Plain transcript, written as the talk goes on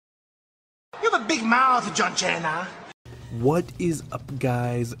You have a big mouth, John Cena. What is up,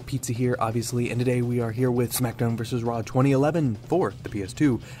 guys? Pizza here, obviously, and today we are here with Smackdown vs. Raw 2011 for the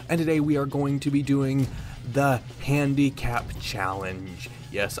PS2, and today we are going to be doing the Handicap Challenge.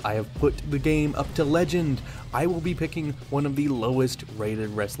 Yes, I have put the game up to Legend. I will be picking one of the lowest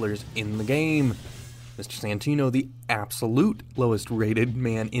rated wrestlers in the game, Mr. Santino, the absolute lowest rated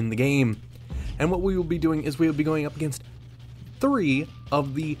man in the game. And what we will be doing is we will be going up against 3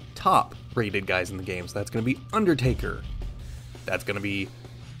 of the top rated guys in the game. So that's going to be Undertaker, that's going to be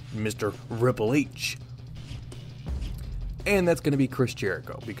Mr. Triple H, and that's going to be Chris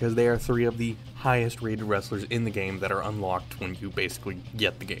Jericho, because they are 3 of the highest rated wrestlers in the game that are unlocked when you basically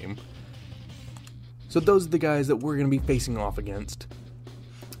get the game. So those are the guys that we're going to be facing off against.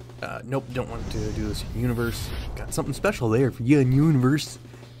 Nope, don't want to do this in Universe. Got something special there for you in Universe.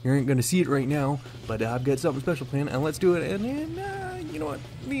 You ain't going to see it right now, but I've got something special planned, and let's do it. And you know what?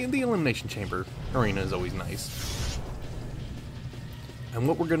 The Elimination Chamber arena is always nice. And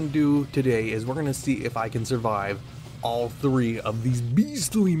what we're going to do today is we're going to see if I can survive all 3 of these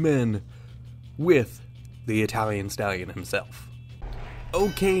beastly men with the Italian Stallion himself.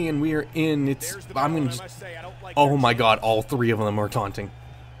 Okay, and we are in. I'm going to just... Oh my god, all 3 of them are taunting.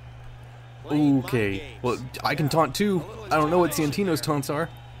 Okay, well, I can taunt too. I don't know what Santino's taunts are.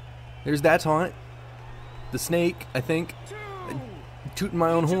 There's that taunt. The snake, I think. Tooting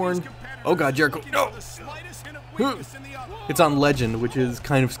my own horn. Oh god, Jericho. No! It's on Legend, which is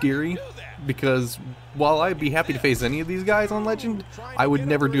kind of scary, because while I'd be happy to face any of these guys on Legend, I would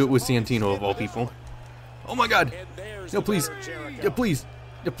never do it with Santino of all people. Oh my god! No, please. Yeah, please.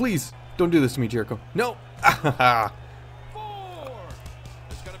 Yeah, please. Don't do this to me, Jericho. No!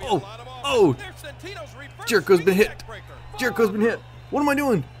 Oh! Jericho's been hit. Jericho's been hit. What am I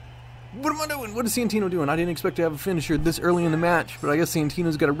doing? What am I doing? What is Santino doing? I didn't expect to have a finisher this early in the match, but I guess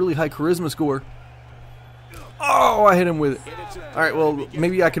Santino's got a really high charisma score. Oh, I hit him with it. Alright, well,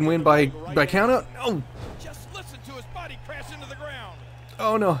 maybe I can win by count out? Oh!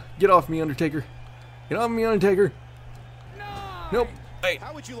 Oh no, get off me, Undertaker. Get off me, Undertaker. Nope. Hey,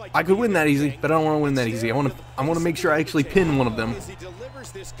 I could win that easy, but I don't want to win that easy. I want to make sure I actually pin one of them.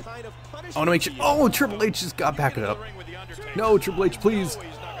 I want to make sure. Oh, Triple H just got back up. No, Triple H, please.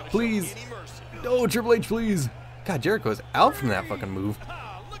 Please. No, Triple H, please. God, Jericho is out from that fucking move.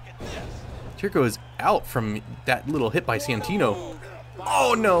 Jericho is out from that little hit by Santino.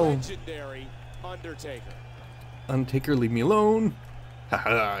 Oh, no. Undertaker, leave me alone.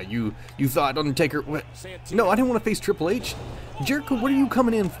 Haha, you thought Undertaker... What? No, I didn't want to face Triple H. Jericho, what are you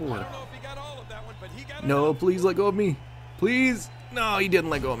coming in for? No, please let go of me. Please. No, he didn't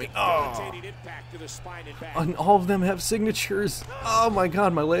let go of me. Oh. And all of them have signatures. Oh my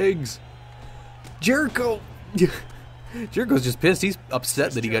god, my legs. Jericho. Jericho's just pissed. He's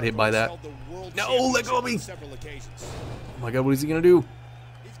upset that he got hit by that. No, let go of me. Oh my god, what is he going to do?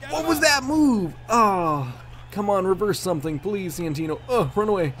 What was that move? Oh, come on, reverse something, please, Santino. Oh, run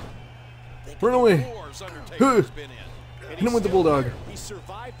away. Run away. Hit him with the Bulldog.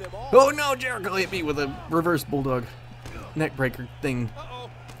 Oh no, Jericho hit me with a reverse Bulldog neck breaker thing.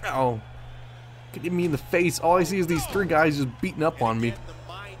 Oh, hit me in the face. All I see is these 3 guys just beating up on me.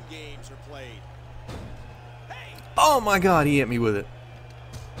 Oh my god, he hit me with it.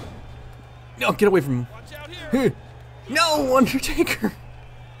 No, get away from him. No, Undertaker.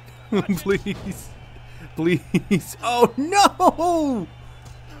 Please. Please. Oh no!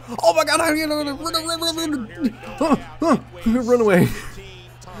 Oh my god, run away.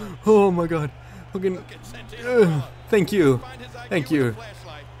 Oh my god. Thank you. Thank you.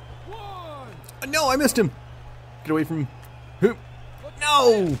 No, I missed him. Get away from him.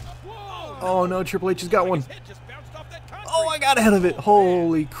 No! Oh no, Triple H has got one. Oh, I got out of it.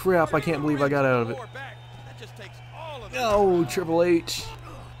 Holy crap, I can't believe I got out of it. No, Triple H.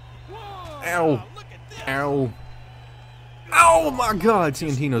 Ow. Ow. Oh my god,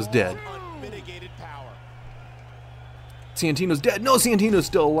 Santino's dead. Santino's dead. No, Santino's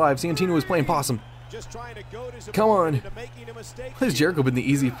still alive. Santino was playing possum. Come on. Has Jericho been the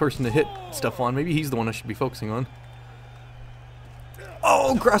easy person to hit stuff on? Maybe he's the one I should be focusing on.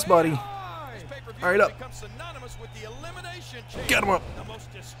 Oh, crossbody. Alright, up. Get him up.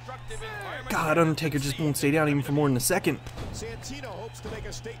 God, Undertaker just won't stay down even for more than a second. Santino hopes to make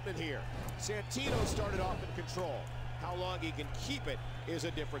a statement here. Santino started off in control. How long he can keep it is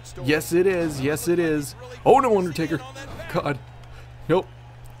a different story. Yes, it is. Yes, it is. Oh, no, Undertaker. God. Nope.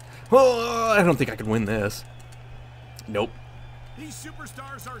 Oh, I don't think I can win this. Nope.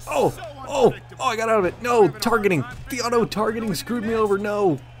 Oh, I got out of it. No, targeting. The auto-targeting screwed me over.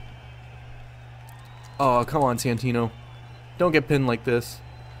 No. Oh, come on, Santino. Don't get pinned like this.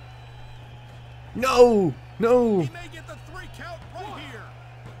 No! No! He may get the 3 count right here.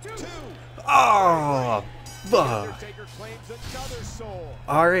 2. Oh! The Undertaker claims another soul.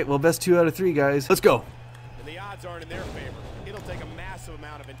 Alright, well, best 2 out of 3, guys. Let's go. And the odds aren't in their favor. It'll take a massive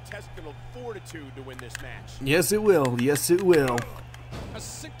amount of intestinal fortitude to win this match. Yes, it will. Yes, it will. A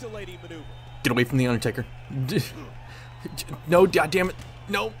sick-to-lady maneuver. Get away from the Undertaker. No, damn it.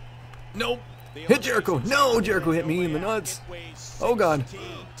 No. No. Hit Jericho. No, Jericho hit me in the nuts. Oh, God.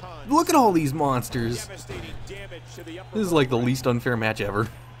 Look at all these monsters. This is like the least unfair match ever.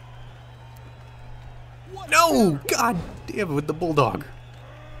 No! God damn it with the Bulldog.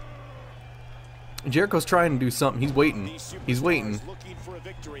 Jericho's trying to do something. He's waiting. He's waiting.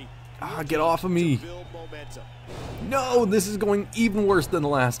 Ah, get off of me. No, this is going even worse than the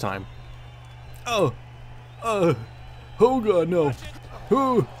last time. Oh. Oh, God, no.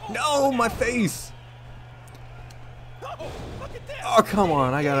 Oh, no, my face. Oh, come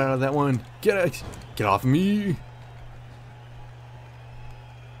on. I got out of that one. Get off of me.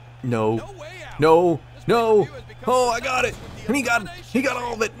 No. No. No. Oh, I got it. And he got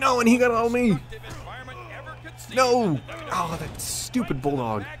all of it. No, and he got all of me. No. Oh, that stupid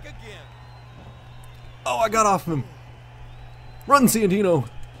Bulldog. Oh, I got off of him. Run, Santino.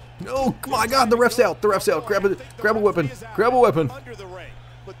 No, come on, God, the ref's out. The ref's out. Grab a weapon. Grab a weapon.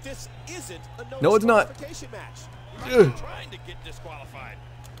 No, it's not. Trying to get disqualified.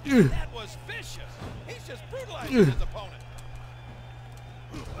 That was vicious. He's just brutalizing his opponent.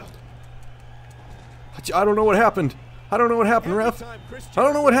 I don't know what happened. I don't know what happened, ref. I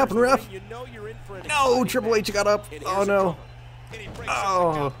don't know what happened, ref. No, Triple H got up. Oh, no.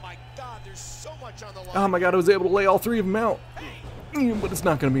 Oh. Oh, my God, I was able to lay all 3 of them out. But it's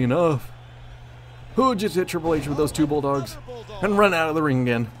not going to be enough. Who just hit Triple H with those 2 Bulldogs and run out of the ring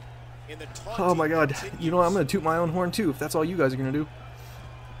again? Oh, my God. You know what? I'm going to toot my own horn, too, if that's all you guys are going to do.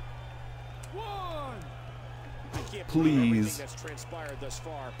 Please.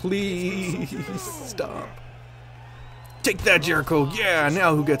 Please stop. Take that, Jericho. Yeah,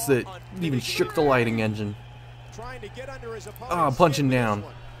 now who gets it? Even shook the lighting engine. Ah, punching down.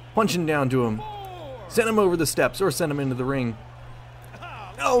 Punching down to him. Send him over the steps or send him into the ring.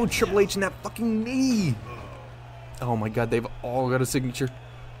 Oh, Triple H in that fucking knee. Oh my God, they've all got a signature.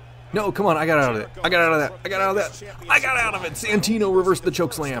 No, come on, I got out of it. I got out of that. I got out of that. I got out of it. Santino reversed the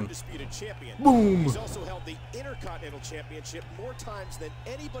choke slam. Boom. He's also held the Intercontinental Championship more times than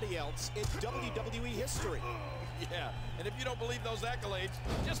anybody else in WWE history. Yeah, and if you don't believe those accolades,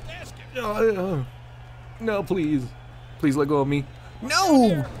 just ask him. No, please. Please let go of me.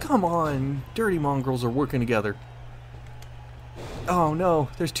 No! Come on. Dirty mongrels are working together. Oh, no.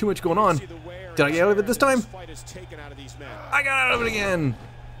 There's too much going on. Did I get out of it this time? I got out of it again.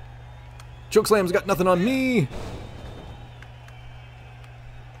 Chokeslam's got nothing on me.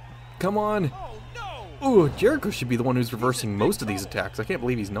 Come on. Ooh, Jericho should be the one who's reversing most of these attacks. I can't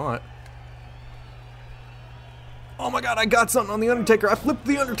believe he's not. Oh my God, I got something on the Undertaker. I flipped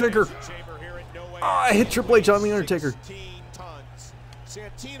the Undertaker. Oh, I hit Triple H on the Undertaker.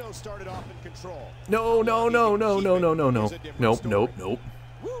 Santino started off in control. No. Nope.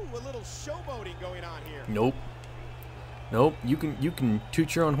 Woo, a little showboating going on here. Nope. You can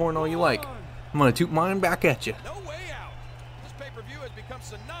toot your own horn all you like. I'm gonna toot mine back at you. No way out. This pay-per-view has become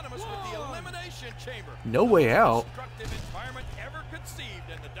synonymous with the Elimination Chamber. No way out. Destructive environment ever conceived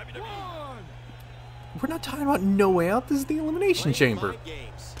in the WWE. We're not talking about no way out. This is the Elimination Chamber. Yeah,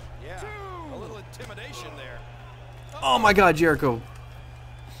 a little intimidation there. Oh my God, Jericho.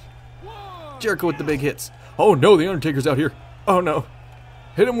 Jericho with the big hits. Oh no, the Undertaker's out here. Oh no.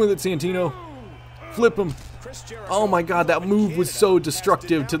 Hit him with it, Santino. Flip him. Oh my God, that move was so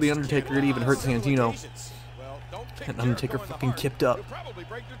destructive to the Undertaker it even hurt Santino. And Undertaker fucking kipped up.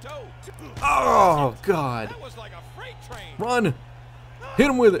 Oh God. Run. Hit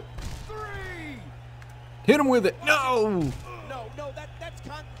him with it. Hit him with it. No. That's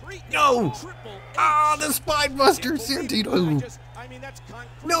concrete. No. Ah, the spine buster, Santino.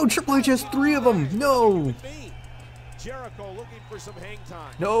 No, Triple H has 3 of them. No. Jericho looking for some hang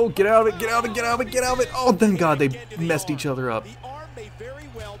time. No, get out of it. Oh, thank God they messed each other up.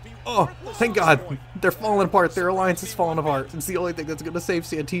 Oh, thank God. They're falling apart. Their alliance is falling apart. It's the only thing that's going to save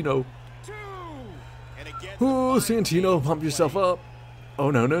Santino. Oh, Santino, pump yourself up.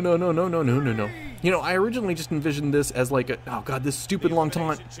 Oh, no. You know, I originally just envisioned this as like a, oh God, this stupid long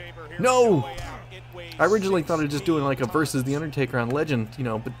taunt. No! I originally thought of just doing like a versus The Undertaker on Legend, you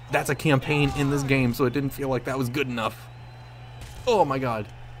know, but that's a campaign in this game, so it didn't feel like that was good enough. Oh my God.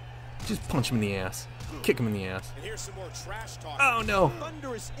 Just punch him in the ass. Kick him in the ass. And here's some more trash talk. Oh no.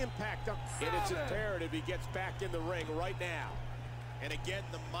 Thunderous impact. And it's imperative he gets back in the ring right now. And again,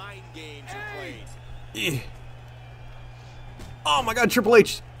 the mind games are played. Yeah. Oh my God, Triple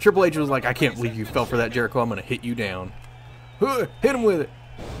H. Triple H was like, I can't believe you fell for that, Jericho. I'm going to hit you down. Hit him with it.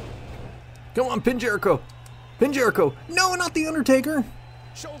 Come on, pin Jericho. Pin Jericho. No, not the Undertaker.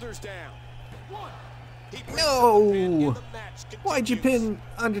 Shoulders down. No. Why'd you pin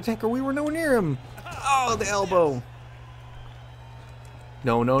Undertaker? We were nowhere near him. Oh, the elbow.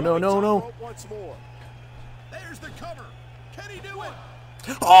 No, no, no, no, no. Once more. There's the cover. Can he do it?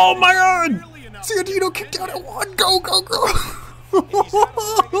 Oh my God. Santino kicked out at 1. Go, go, go.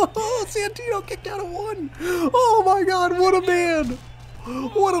 Santino kicked out at 1. Oh my God, what a man.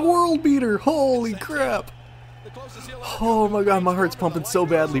 What a world beater. Holy crap. Oh my God, my heart's pumping so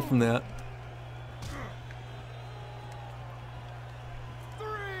badly from that.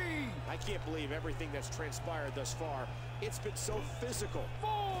 I can't believe everything that's transpired thus far. It's been so physical.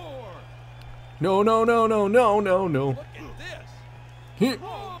 4. No, no, no, no, no, no, no. Look at this.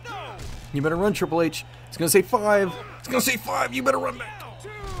 Oh, no. You better run, Triple H. It's going to say 5. It's going to say 5. You better run back.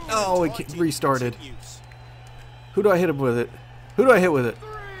 Oh, it restarted. Who do I hit him with it? Who do I hit with it?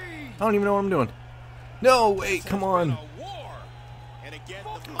 I don't even know what I'm doing. No, wait, come on.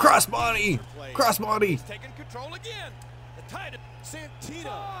 Crossbody. Crossbody. Taking control again.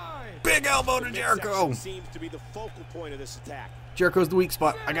 Santino. Big elbow to Jericho. Seems to be the focal point of this attack. Jericho's the weak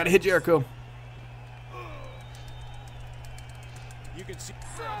spot. I got to hit Jericho. You can see.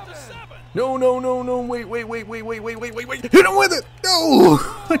 No, no, no, no. Wait. Hit him with it. No.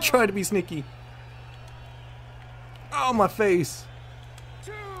 I tried to be sneaky. Oh, my face.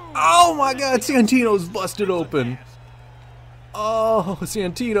 Oh, my God. Santino's busted open. Oh,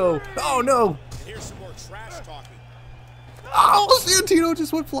 Santino. Oh, no. Here's some more trash talking. Oh, Santino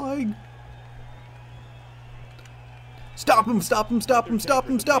just went flying. Stop him, stop him, stop him, stop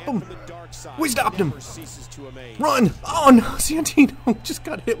him, stop him. We stopped him. Run. Oh, no. Santino just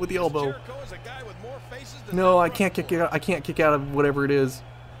got hit with the elbow. No, I can't kick out. I can't kick out of whatever it is.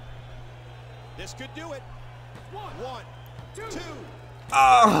 This could do it. 1, 2.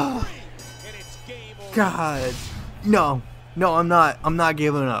 Oh, God. No, I'm not. I'm not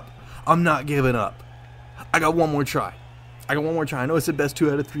giving up. I'm not giving up. I got one more try. I know it's the best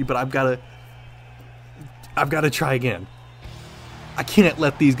 2 out of 3, but I've got to try again. I can't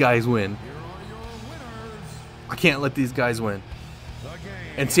let these guys win. I can't let these guys win.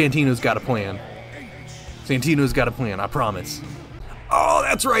 And Santino's got a plan. Santino's got a plan, I promise. Oh,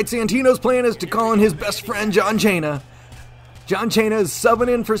 that's right. Santino's plan is to call in his best friend, John Cena. John Cena is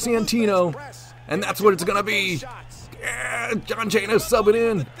subbing in for Santino. And that's what it's going to be. Yeah, John Cena's subbing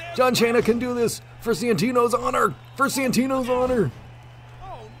in. John Cena can do this for Santino's honor. For Santino's honor.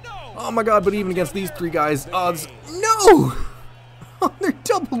 Oh my God, but even against these 3 guys, odds. No! They're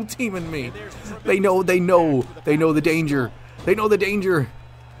double teaming me. They know the danger. They know the danger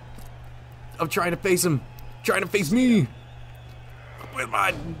of trying to face him. Trying to face me. With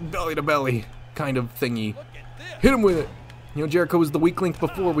my belly to belly kind of thingy. Hit him with it. You know, Jericho was the weak link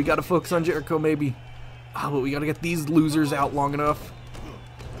before. We got to focus on Jericho maybe. But we got to get these losers out long enough.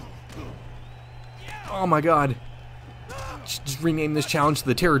 Oh my God. Just rename this challenge to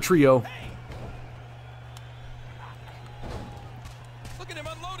the Terror Trio. Look at him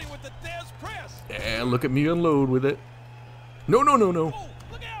unloading with the Dez press. Yeah, look at me unload with it. No.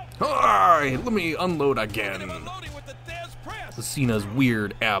 Alright, let me unload again. The Cena's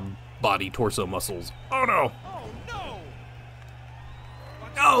weird ab body torso muscles. Oh no.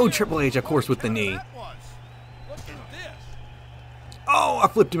 Oh, Triple H, of course, with the knee. Oh, I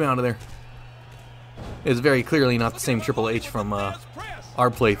flipped him out of there. It's very clearly not the same Triple H from our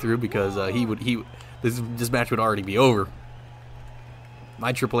playthrough because this match would already be over.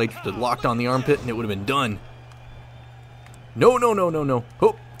 My Triple H would have locked on the armpit and it would have been done. No.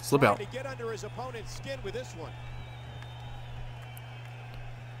 Oh, slip out.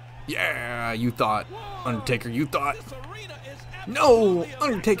 Yeah, you thought, Undertaker, you thought. No,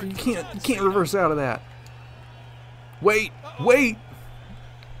 Undertaker, you can't reverse out of that. Wait.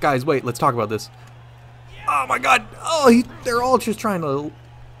 Guys, wait, let's talk about this. Oh my God. Oh, they're all just trying to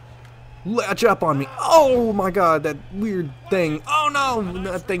latch up on me. Oh my God, that weird thing. Oh no,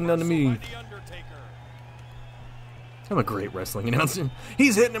 that thing done to me. I'm a great wrestling announcer.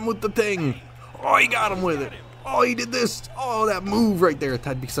 He's hitting him with the thing. Oh, he got him with it. Oh, he did this. Oh, that move right there.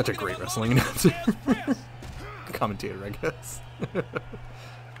 That'd be such a great wrestling announcer. Commentator, I guess.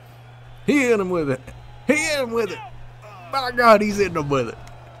 He hit him with it. My God, he's hitting him with it.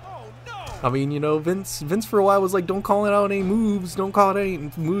 I mean, you know, Vince for a while was like, don't call it out any moves. Don't call it any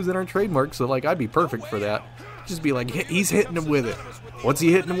moves that aren't trademarked. So, like, I'd be perfect for that. Just be like, he's hitting him with it. What's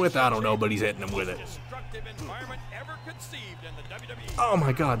he hitting him with? I don't know, but he's hitting him with it. environment ever conceived in the WWE. Oh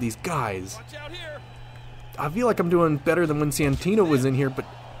my god, these guys. Watch out here. I feel like I'm doing better than when Santino was in here, but...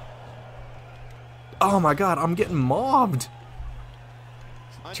 Oh my god, I'm getting mobbed.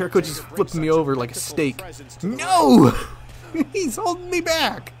 Jericho just flipped me over like a steak. No! He's holding me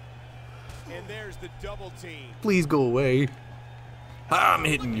back. And there's the double team. Please go away. I'm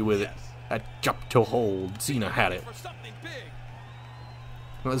hitting you with it. That jump to hold. Cena had it. For something big.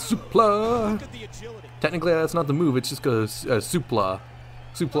 Supla. Look at the agility. Technically, that's not the move. It's just because supla.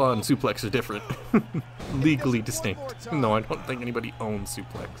 Supla and suplex are different. Legally distinct. No, I don't think anybody owns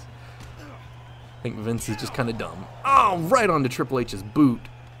suplex. I think Vince is just kind of dumb. Oh, right onto Triple H's boot.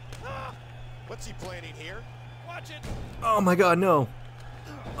 What's he planning here? Watch it. Oh my god, no.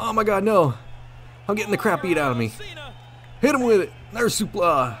 Oh my god, no. I'm getting the crap beat out of me. Cena. Hit him with it. Another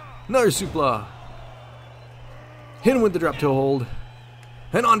supla. Another supla. Hit him with the drop toe hold.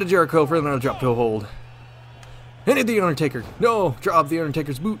 And on to Jericho for another drop toe hold. And hit the Undertaker. No, drop the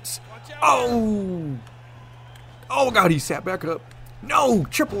Undertaker's boots. Oh. Oh god, he sat back up. No,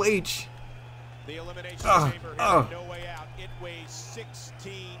 Triple H. The elimination chamber here, no way out. It weighs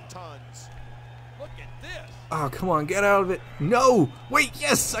 16 tons. Look at this. Oh, come on, get out of it. No! Wait,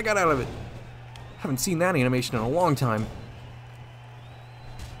 yes, I got out of it. Haven't seen that animation in a long time.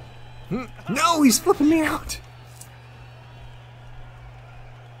 No, he's flipping me out.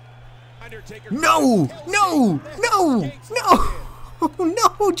 Undertaker. No! No! No! No!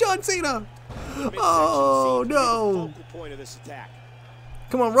 No, John Cena! Oh, no. Point of this attack.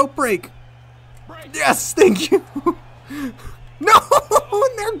 Come on, rope break. Yes, thank you. No!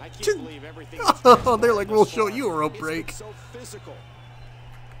 I can't believe everything. Oh, they're like, we'll show you a rope break. So physical.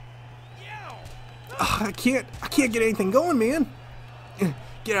 I can't get anything going, man.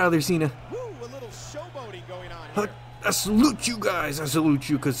 Get out of there, Cena. Woo, a little showboating going on here. I salute you guys. I salute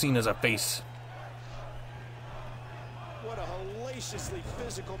you because Cena's a face. What a hellaciously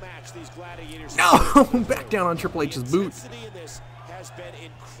physical match these gladiators. No! Back down on Triple H's boot. Intensity in this has been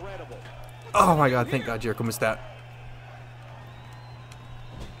incredible. Oh my god, thank god Jericho missed that.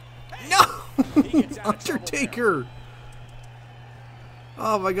 No! Undertaker!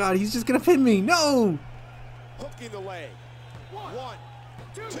 Oh my god, he's just gonna pin me. No! Hooking the leg. One,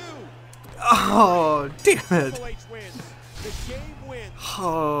 two. Oh, damn it. Triple H wins. The game wins.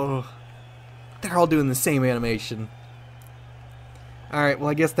 Oh. They're all doing the same animation. Alright, well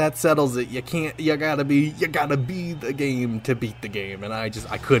I guess that settles it. You gotta be the game to beat the game, and I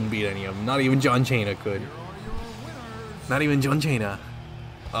couldn't beat any of them. Not even John Cena could. Not even John Cena.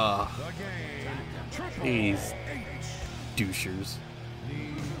 These douchers.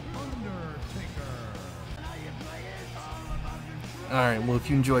 Alright, well if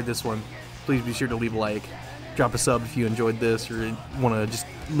you enjoyed this one, please be sure to leave a like. Drop a sub if you enjoyed this or want to just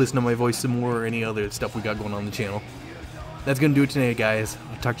listen to my voice some more or any other stuff we got going on the channel. That's going to do it today, guys.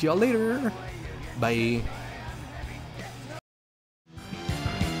 I'll talk to y'all later. Bye.